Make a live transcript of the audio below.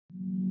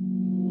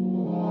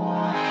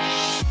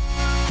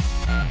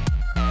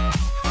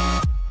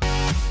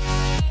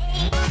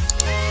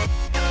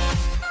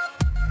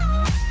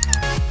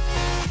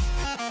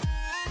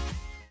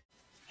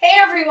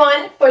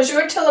everyone,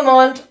 bonjour tout le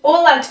monde,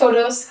 hola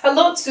todos,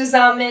 hello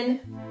zusammen.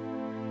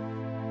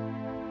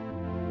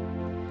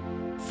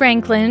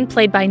 Franklin,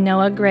 played by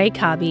Noah Gray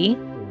Cobby.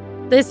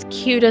 This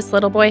cutest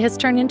little boy has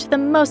turned into the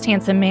most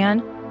handsome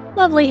man.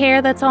 Lovely hair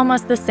that's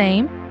almost the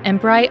same, and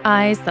bright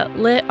eyes that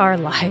lit our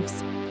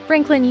lives.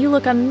 Franklin, you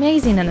look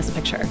amazing in this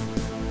picture.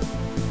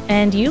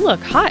 And you look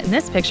hot in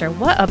this picture.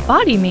 What a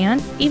body,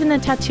 man. Even the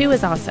tattoo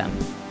is awesome.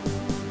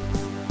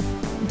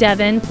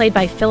 Devin, played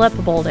by Philip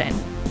Bolden.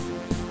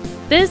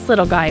 This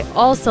little guy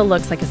also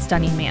looks like a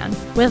stunning man,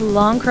 with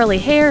long curly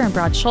hair and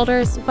broad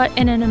shoulders, but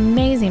in an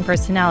amazing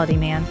personality,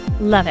 man.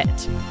 Love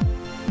it.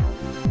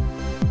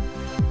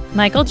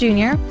 Michael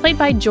Jr., played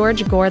by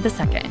George Gore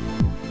II.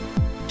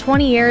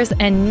 20 years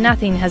and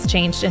nothing has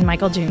changed in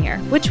Michael Jr.,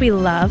 which we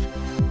love.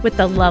 With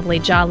the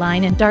lovely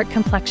jawline and dark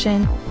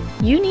complexion,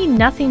 you need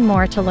nothing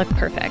more to look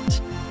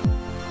perfect.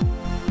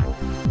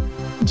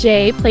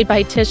 Jay, played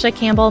by Tisha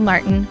Campbell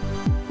Martin.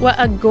 What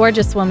a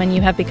gorgeous woman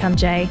you have become,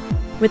 Jay.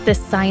 With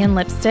this cyan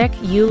lipstick,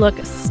 you look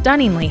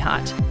stunningly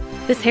hot.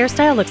 This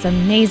hairstyle looks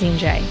amazing,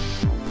 Jay.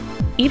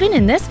 Even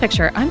in this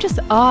picture, I'm just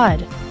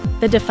awed.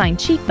 The defined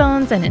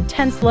cheekbones and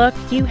intense look,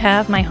 you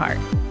have my heart.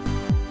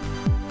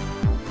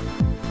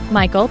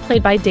 Michael,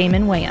 played by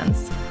Damon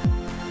Wayans.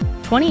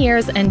 20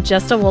 years and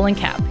just a woolen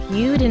cap.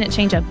 You didn't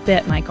change a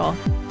bit, Michael.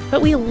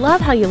 But we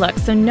love how you look,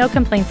 so no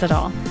complaints at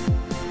all.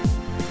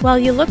 Well,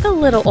 you look a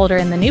little older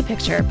in the new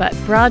picture, but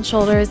broad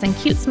shoulders and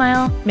cute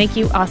smile make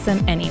you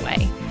awesome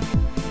anyway.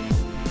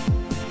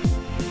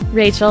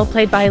 Rachel,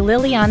 played by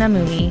Liliana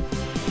Mooney.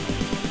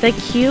 The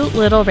cute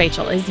little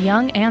Rachel is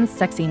young and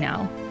sexy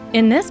now.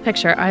 In this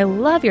picture, I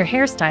love your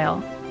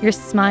hairstyle, your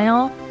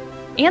smile,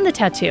 and the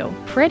tattoo.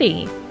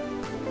 Pretty.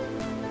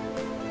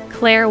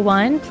 Claire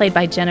 1, played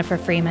by Jennifer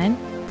Freeman.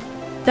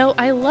 Though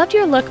I loved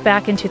your look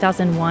back in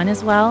 2001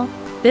 as well,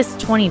 this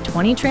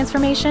 2020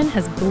 transformation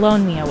has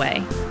blown me away.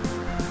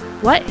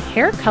 What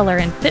hair color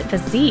and fit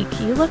physique,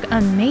 you look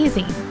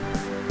amazing.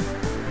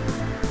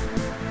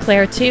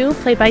 Claire 2,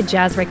 played by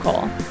Jazz Ray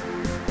Cole.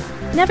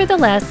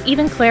 Nevertheless,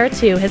 even Claire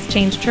 2 has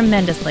changed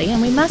tremendously,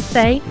 and we must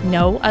say,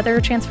 no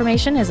other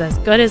transformation is as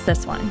good as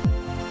this one.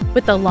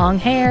 With the long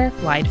hair,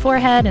 wide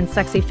forehead, and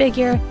sexy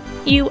figure,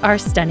 you are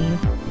stunning.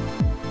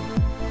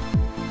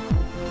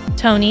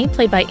 Tony,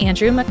 played by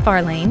Andrew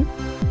McFarlane.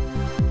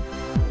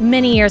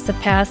 Many years have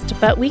passed,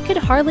 but we could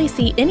hardly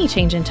see any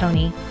change in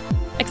Tony.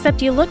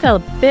 Except you look a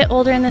bit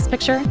older in this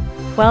picture.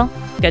 Well,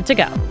 good to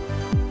go.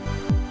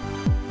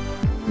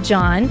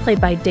 John, played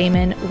by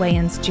Damon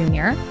Wayans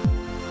Jr.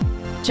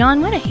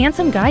 John, what a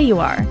handsome guy you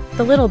are.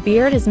 The little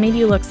beard has made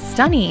you look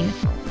stunning.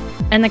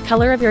 And the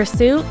color of your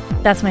suit,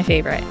 that's my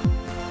favorite.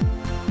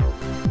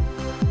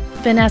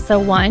 Vanessa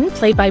 1,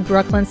 played by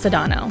Brooklyn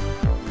Sedano.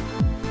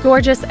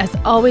 Gorgeous as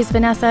always,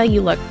 Vanessa,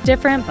 you look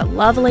different but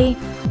lovely.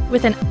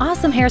 With an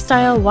awesome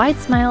hairstyle, wide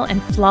smile,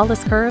 and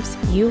flawless curves,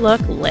 you look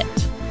lit.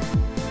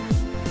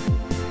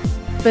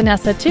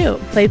 Vanessa 2,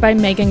 played by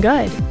Megan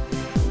Good.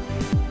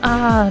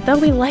 Though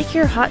we like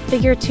your hot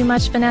figure too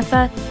much,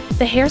 Vanessa,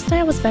 the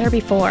hairstyle was better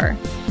before.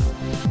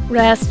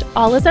 Rest,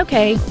 all is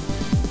okay.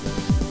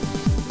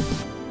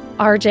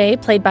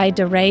 RJ, played by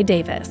DeRay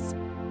Davis.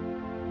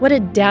 What a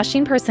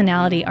dashing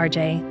personality,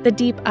 RJ. The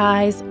deep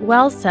eyes,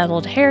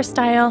 well-settled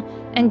hairstyle,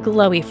 and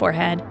glowy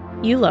forehead.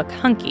 You look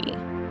hunky.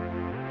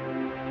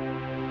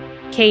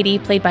 Katie,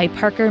 played by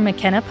Parker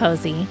McKenna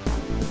Posey.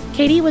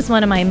 Katie was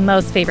one of my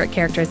most favorite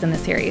characters in the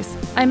series.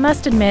 I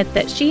must admit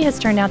that she has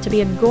turned out to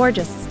be a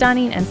gorgeous,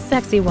 stunning, and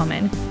sexy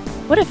woman.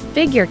 What a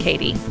figure,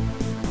 Katie.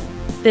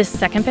 This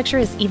second picture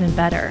is even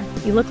better.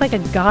 You look like a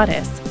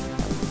goddess.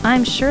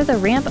 I'm sure the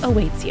ramp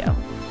awaits you.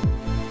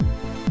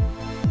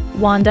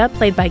 Wanda,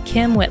 played by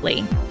Kim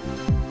Whitley.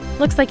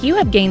 Looks like you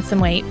have gained some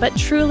weight, but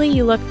truly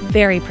you look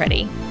very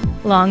pretty.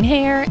 Long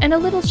hair and a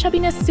little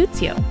chubbiness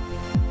suits you.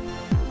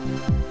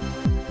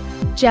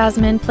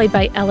 Jasmine, played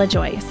by Ella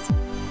Joyce.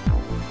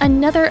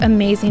 Another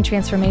amazing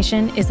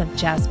transformation is of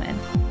Jasmine.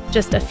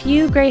 Just a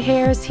few gray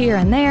hairs here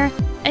and there,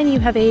 and you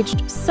have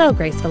aged so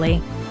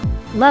gracefully.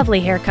 Lovely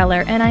hair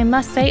color, and I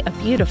must say, a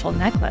beautiful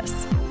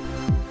necklace.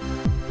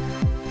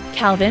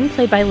 Calvin,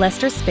 played by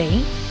Lester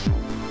Spate.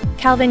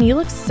 Calvin, you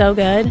look so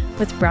good.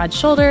 With broad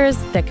shoulders,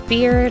 thick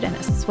beard, and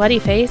a sweaty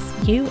face,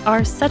 you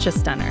are such a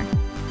stunner.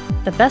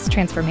 The best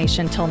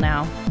transformation till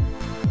now.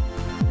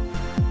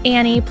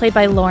 Annie, played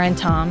by Lauren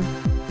Tom.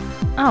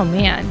 Oh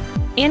man,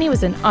 Annie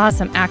was an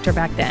awesome actor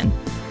back then,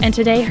 and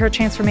today her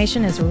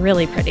transformation is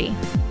really pretty.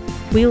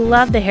 We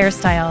love the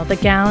hairstyle, the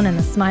gown, and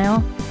the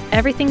smile.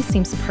 Everything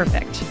seems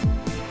perfect.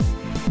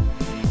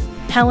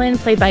 Helen,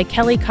 played by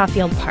Kelly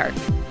Caulfield Park.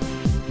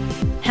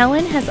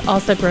 Helen has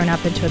also grown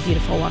up into a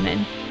beautiful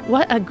woman.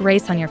 What a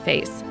grace on your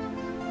face.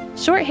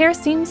 Short hair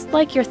seems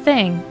like your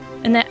thing,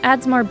 and that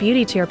adds more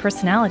beauty to your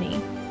personality.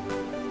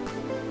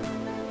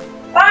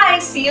 Bye,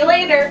 see you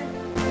later.